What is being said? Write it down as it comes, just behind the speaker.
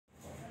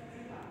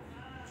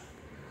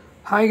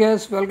Hi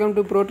guys, welcome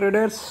to Pro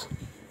Traders.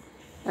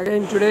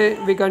 Again today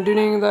we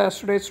continuing the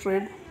yesterday's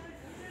trade.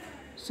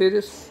 See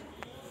this.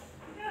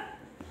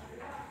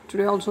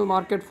 Today also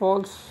market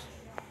falls.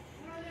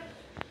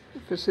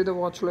 If you see the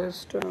watch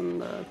list,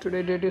 and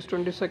today date is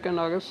 22nd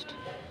August,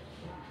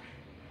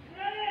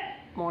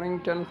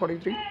 morning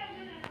 10:43. You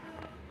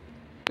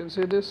can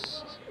see this.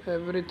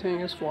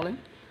 Everything is falling.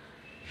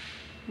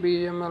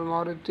 BML,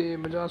 Maruti,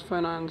 Bajaj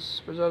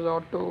Finance, Bajaj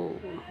Auto,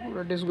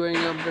 Red is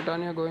going up,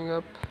 Britannia going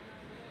up.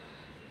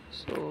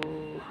 So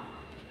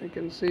you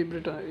can see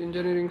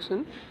Engineering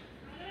Sin.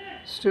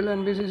 Still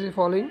NBCC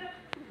falling.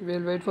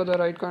 We'll wait for the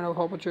right kind of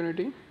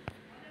opportunity.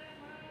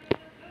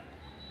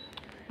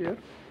 Here,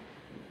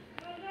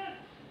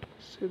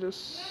 see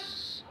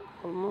this,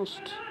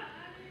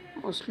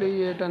 mostly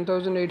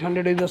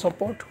 10,800 is the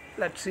support.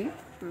 Let's see.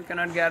 We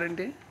cannot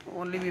guarantee.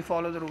 Only we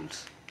follow the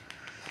rules.